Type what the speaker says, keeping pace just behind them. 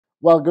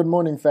Well, good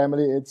morning,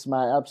 family. It's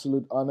my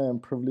absolute honor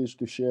and privilege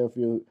to share a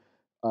few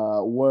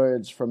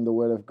words from the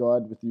Word of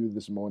God with you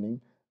this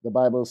morning. The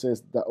Bible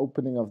says the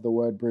opening of the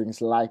Word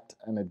brings light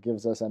and it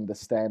gives us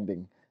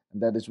understanding.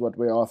 And that is what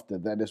we're after.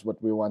 That is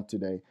what we want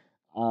today.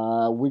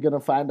 We're going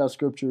to find our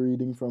scripture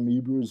reading from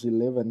Hebrews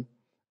 11,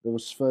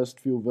 those first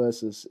few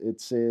verses.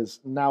 It says,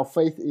 "Now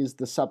faith is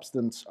the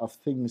substance of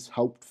things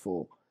hoped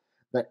for,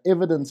 the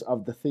evidence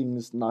of the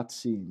things not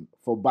seen.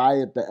 For by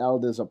it the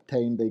elders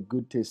obtained a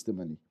good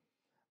testimony.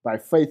 By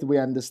faith, we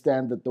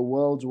understand that the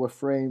worlds were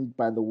framed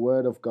by the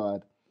word of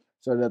God,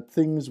 so that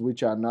things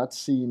which are not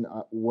seen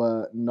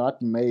were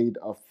not made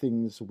of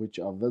things which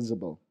are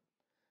visible.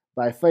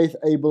 By faith,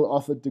 Abel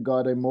offered to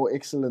God a more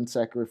excellent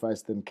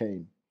sacrifice than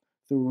Cain,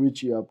 through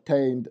which he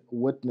obtained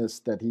witness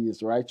that he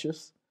is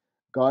righteous,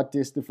 God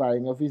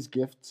testifying of his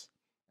gifts,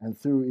 and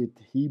through it,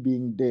 he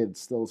being dead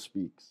still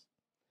speaks.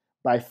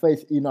 By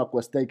faith, Enoch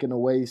was taken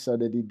away so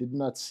that he did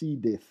not see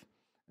death,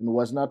 and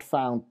was not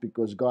found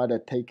because God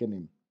had taken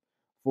him.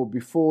 For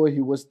before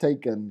he was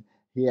taken,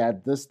 he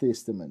had this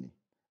testimony,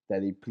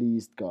 that he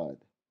pleased God.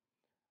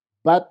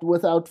 But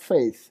without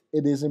faith,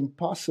 it is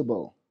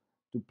impossible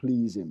to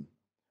please him.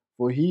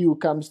 For he who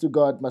comes to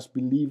God must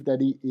believe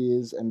that he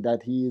is, and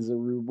that he is a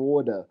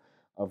rewarder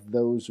of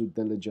those who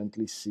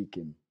diligently seek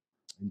him."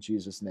 In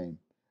Jesus' name,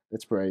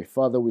 let's pray.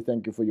 Father, we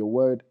thank you for your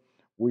word.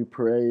 We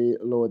pray,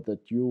 Lord,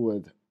 that you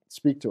would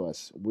speak to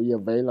us. We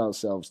avail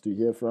ourselves to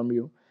hear from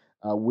you.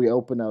 We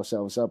open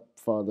ourselves up,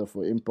 Father,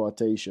 for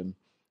impartation.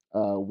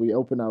 We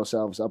open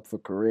ourselves up for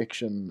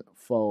correction,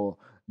 for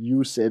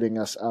you setting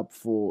us up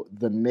for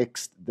the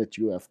next that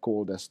you have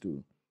called us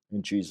to.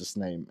 In Jesus'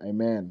 name,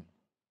 amen.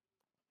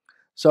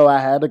 So I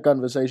had a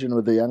conversation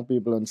with the young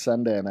people on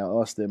Sunday, and I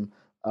asked them,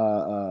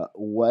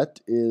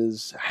 "What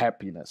is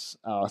happiness?"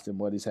 I asked them,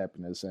 "What is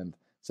happiness?" And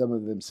some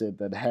of them said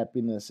that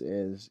happiness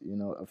is,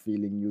 a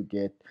feeling you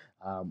get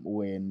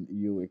when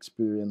you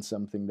experience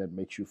something that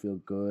makes you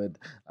feel good.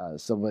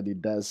 Somebody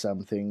does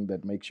something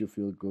that makes you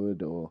feel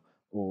good, or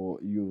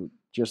you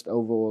just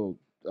overall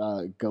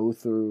go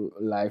through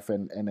life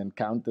and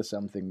encounter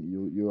something.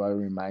 You are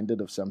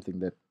reminded of something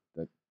that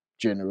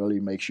generally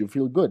makes you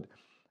feel good.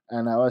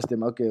 And I asked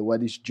them, "Okay,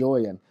 what is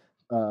joy?" And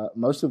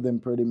most of them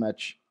pretty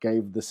much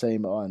gave the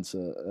same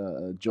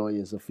answer. Joy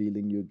is a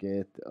feeling you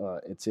get,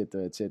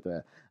 etc.,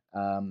 etc.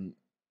 Um,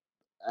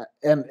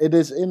 and it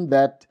is in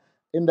that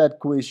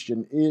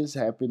question, is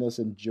happiness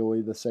and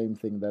joy the same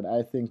thing, that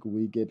I think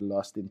we get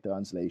lost in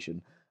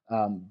translation,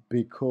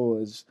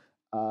 because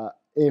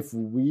if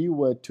we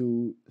were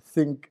to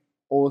think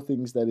all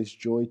things that is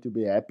joy to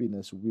be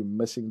happiness, we're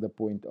missing the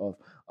point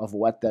of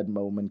what that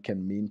moment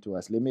can mean to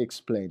us. Let me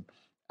explain.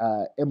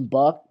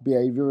 Embarked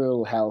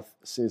Behavioral Health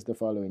says the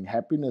following: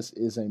 happiness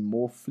is a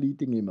more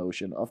fleeting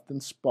emotion, often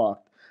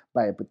sparked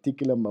by a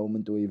particular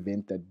moment or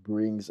event that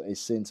brings a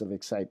sense of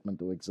excitement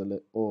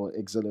or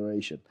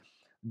exhilaration.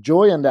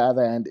 Joy, on the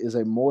other hand, is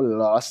a more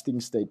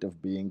lasting state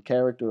of being,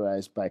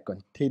 characterized by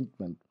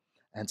contentment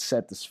and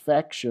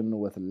satisfaction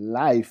with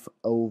life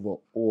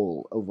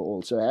overall.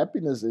 Overall, so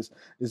happiness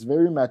is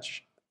very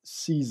much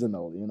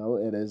seasonal.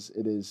 It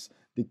is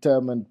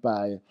determined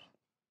by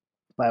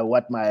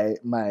what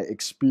my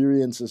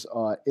experiences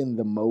are in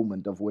the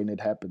moment of when it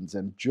happens.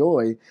 And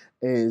joy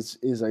is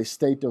a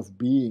state of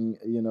being,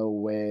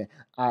 where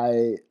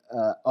I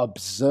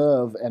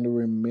observe and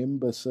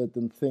remember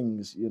certain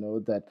things,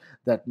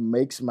 that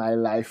makes my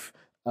life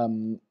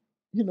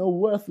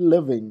worth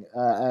living.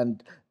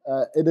 And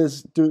it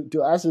is,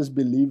 to us as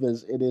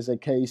believers, it is a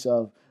case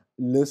of,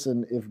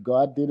 listen, if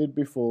God did it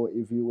before,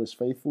 if he was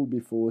faithful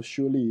before,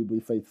 surely he'll be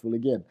faithful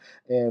again.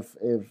 If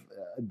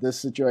this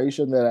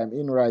situation that I'm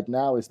in right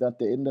now is not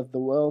the end of the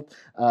world.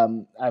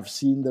 I've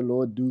seen the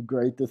Lord do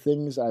greater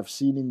things. I've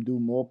seen him do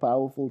more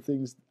powerful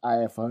things. I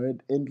have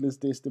heard endless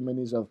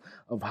testimonies of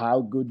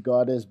how good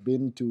God has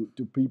been to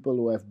people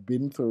who have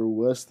been through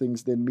worse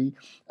things than me.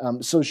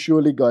 So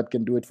surely God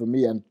can do it for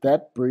me. And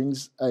that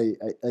brings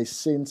a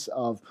sense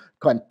of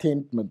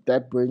contentment.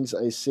 That brings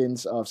a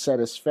sense of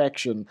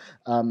satisfaction.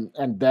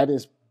 And that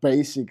is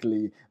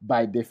basically,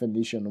 by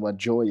definition, what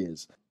joy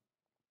is.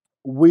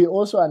 We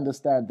also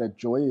understand that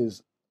joy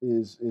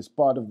is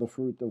part of the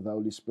fruit of the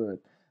Holy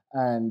Spirit,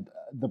 and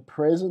the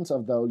presence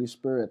of the Holy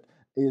Spirit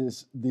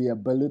is the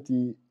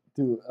ability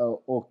to,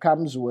 or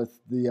comes with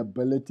the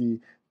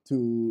ability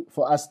to,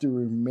 for us to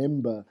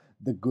remember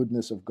the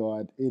goodness of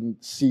God in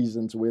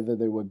seasons, whether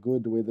they were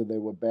good, whether they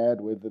were bad,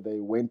 whether they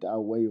went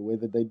our way, or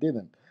whether they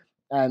didn't.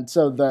 And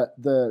so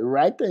the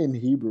writer in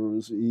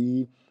Hebrews,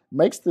 he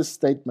makes this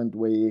statement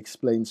where he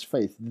explains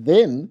faith.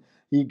 Then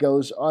he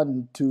goes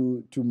on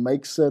to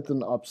make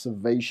certain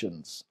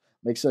observations.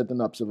 Make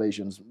certain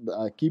observations.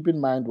 Keep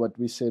in mind what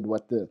we said.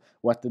 What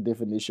the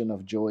definition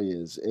of joy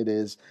is. It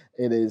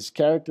is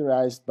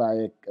characterized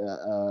by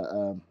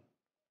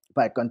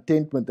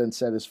contentment and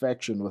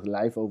satisfaction with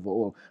life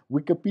overall.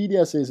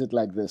 Wikipedia says it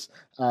like this.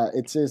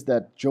 It says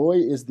that joy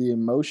is the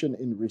emotion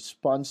in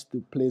response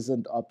to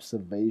pleasant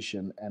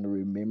observation and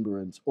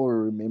remembrance,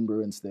 or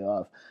remembrance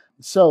thereof.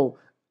 So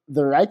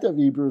the writer of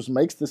Hebrews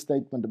makes the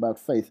statement about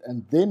faith,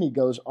 and then he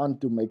goes on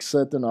to make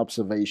certain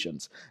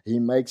observations. He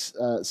makes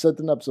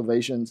certain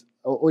observations,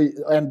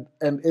 and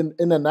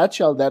in a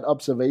nutshell, that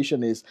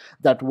observation is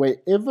that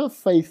wherever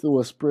faith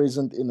was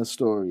present in a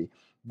story,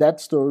 that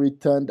story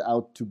turned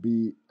out to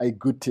be a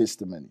good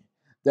testimony.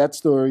 That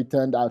story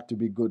turned out to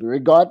be good,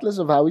 regardless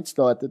of how it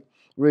started,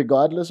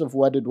 regardless of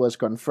what it was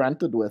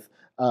confronted with.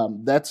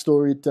 That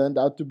story turned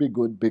out to be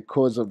good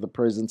because of the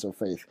presence of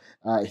faith.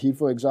 He,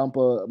 for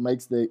example,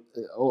 makes he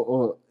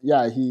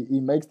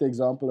makes the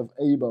example of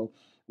Abel,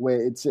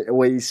 where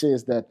he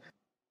says that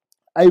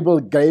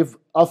Abel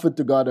offered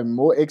to God a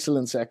more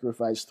excellent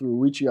sacrifice through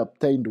which he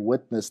obtained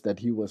witness that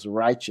he was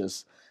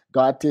righteous,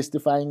 God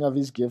testifying of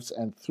his gifts,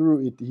 and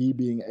through it he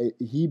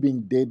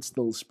being dead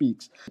still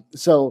speaks.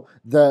 So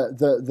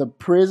the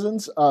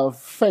presence of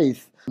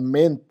faith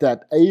meant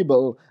that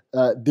Abel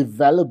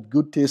developed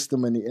good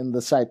testimony in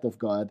the sight of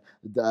God,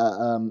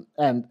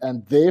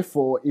 and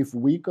therefore, if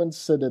we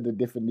consider the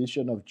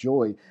definition of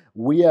joy,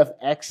 we have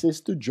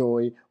access to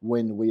joy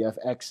when we have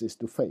access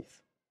to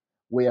faith.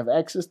 We have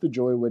access to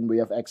joy when we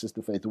have access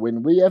to faith.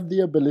 When we have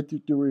the ability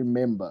to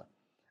remember,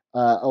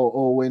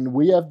 or when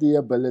we have the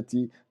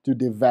ability to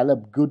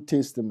develop good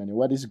testimony.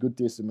 What is good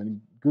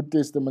testimony? Good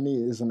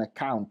testimony is an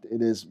account.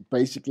 It is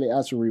basically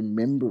us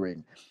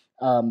remembering.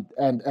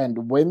 And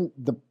when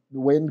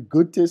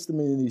good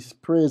testimony is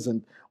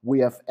present, we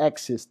have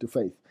access to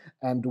faith.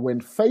 And when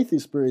faith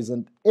is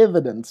present,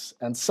 evidence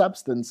and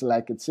substance,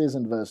 like it says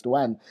in verse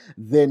 1,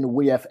 then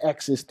we have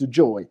access to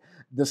joy.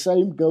 The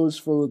same goes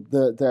for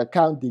the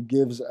account he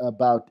gives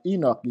about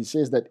Enoch. He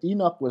says that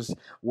Enoch was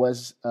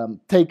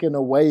taken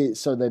away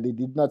so that he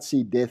did not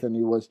see death, and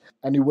he was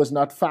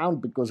not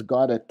found because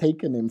God had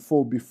taken him.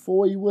 For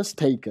before he was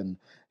taken,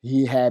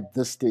 he had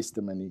this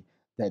testimony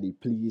that he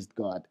pleased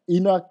God.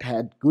 Enoch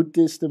had good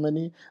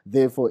testimony,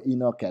 therefore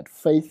Enoch had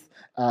faith,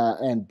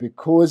 and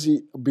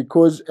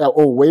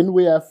when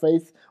we have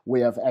faith,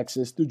 we have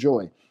access to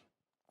joy.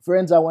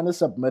 Friends, I want to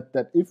submit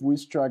that if we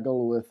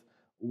struggle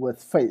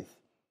with faith,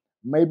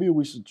 maybe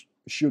we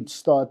should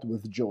start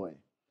with joy.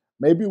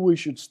 Maybe we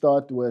should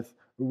start with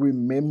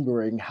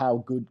remembering how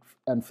good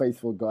and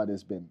faithful God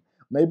has been.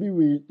 Maybe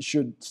we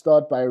should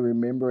start by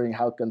remembering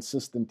how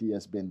consistent he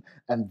has been.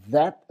 And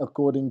that,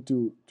 according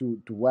to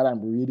what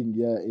I'm reading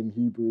here in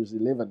Hebrews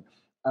 11,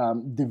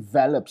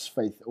 develops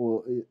faith,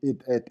 or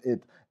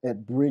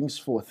it brings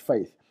forth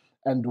faith.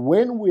 And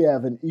when we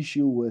have an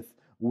issue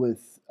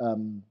with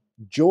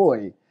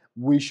joy,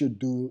 we should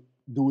do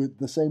it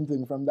the same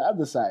thing from the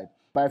other side.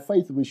 By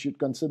faith, we should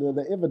consider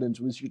the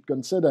evidence. We should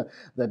consider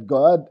that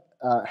God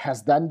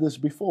has done this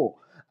before.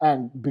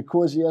 And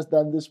because he has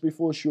done this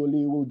before,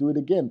 surely he will do it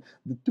again.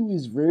 The two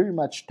is very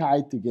much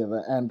tied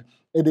together. And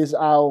it is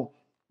our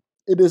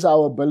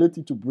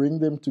ability to bring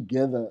them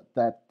together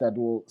that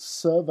will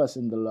serve us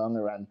in the long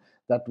run,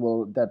 that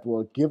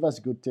will give us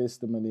good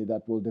testimony,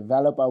 that will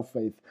develop our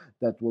faith,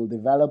 that will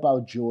develop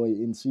our joy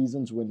in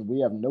seasons when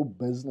we have no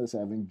business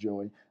having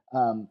joy.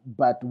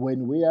 But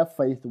when we have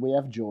faith, we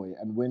have joy.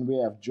 And when we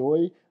have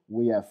joy,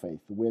 we have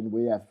faith. When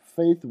we have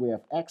faith, we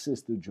have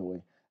access to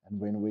joy. And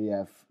when we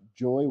have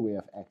joy, we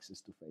have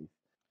access to faith.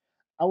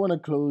 I want to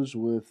close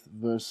with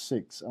verse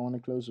 6.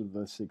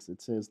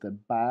 It says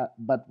that,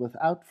 but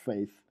without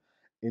faith,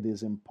 it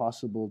is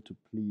impossible to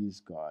please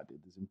God. It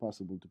is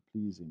impossible to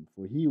please him.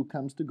 For he who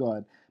comes to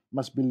God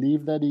must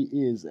believe that he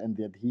is, and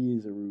that he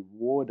is a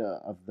rewarder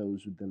of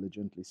those who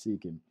diligently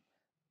seek him.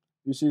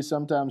 You see,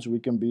 sometimes we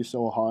can be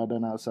so hard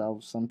on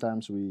ourselves.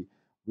 Sometimes we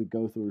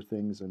go through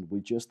things and we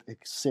just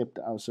accept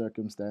our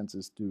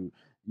circumstances to,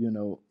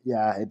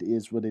 it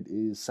is what it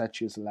is,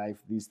 such is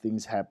life, these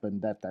things happen,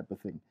 that type of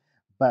thing.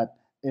 But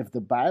if the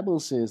Bible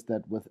says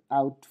that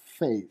without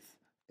faith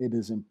it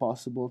is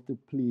impossible to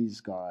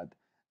please God,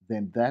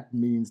 then that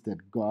means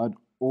that God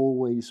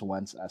always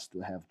wants us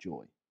to have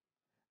joy.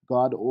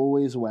 God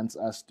always wants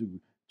us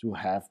to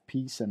have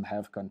peace and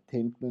have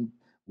contentment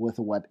with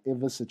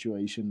whatever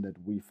situation that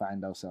we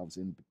find ourselves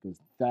in,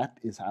 because that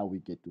is how we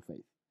get to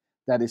faith.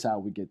 That is how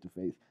we get to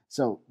faith.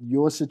 So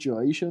your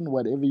situation,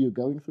 whatever you're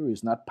going through,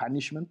 is not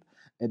punishment.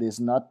 It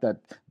is not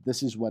that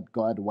this is what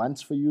God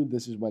wants for you.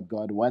 This is what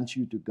God wants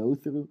you to go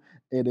through.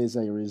 It is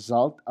a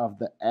result of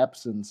the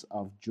absence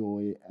of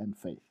joy and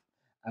faith.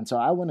 And so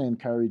I want to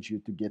encourage you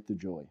to get to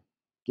joy,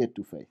 get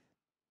to faith.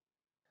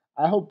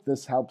 I hope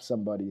this helps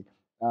somebody.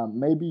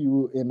 Maybe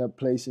you're in a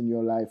place in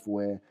your life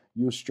where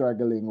you're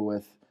struggling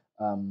with,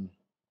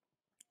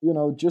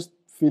 just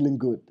feeling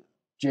good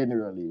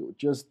generally,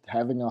 just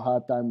having a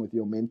hard time with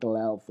your mental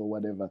health or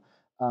whatever.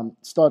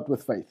 Start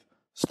with faith.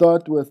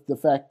 Start with the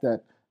fact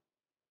that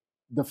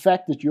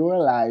you're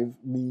alive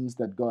means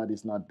that God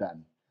is not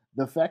done.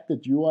 The fact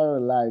that you are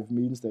alive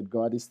means that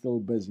God is still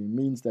busy,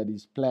 means that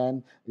his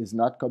plan is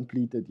not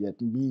completed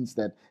yet, means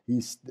that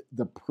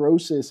the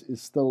process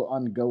is still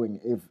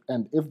ongoing.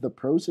 If the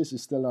process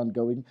is still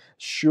ongoing,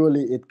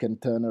 surely it can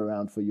turn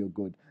around for your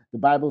good. The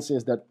Bible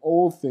says that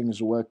all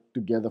things work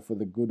together for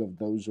the good of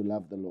those who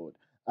love the Lord.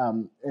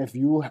 If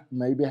you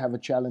maybe have a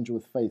challenge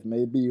with faith,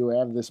 maybe you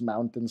have this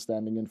mountain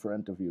standing in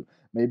front of you,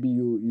 maybe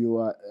you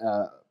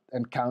are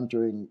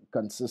encountering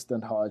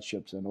consistent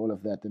hardships and all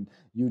of that, and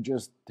you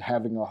just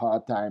having a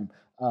hard time,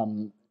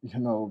 you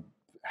know,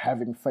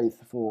 having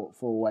faith for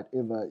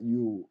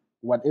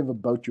whatever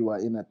boat you are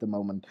in at the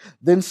moment,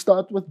 then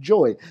start with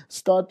joy.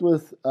 Start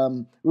with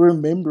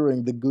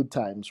remembering the good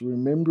times,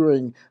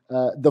 remembering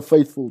the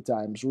faithful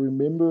times,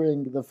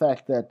 remembering the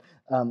fact that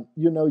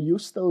you're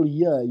still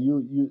here,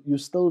 you're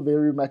still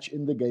very much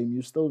in the game,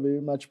 you're still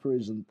very much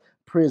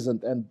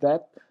present, and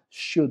that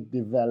should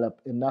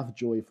develop enough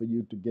joy for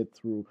you to get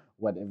through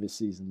whatever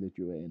season that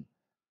you're in.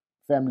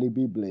 Family,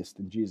 be blessed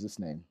in Jesus'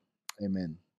 name. Amen.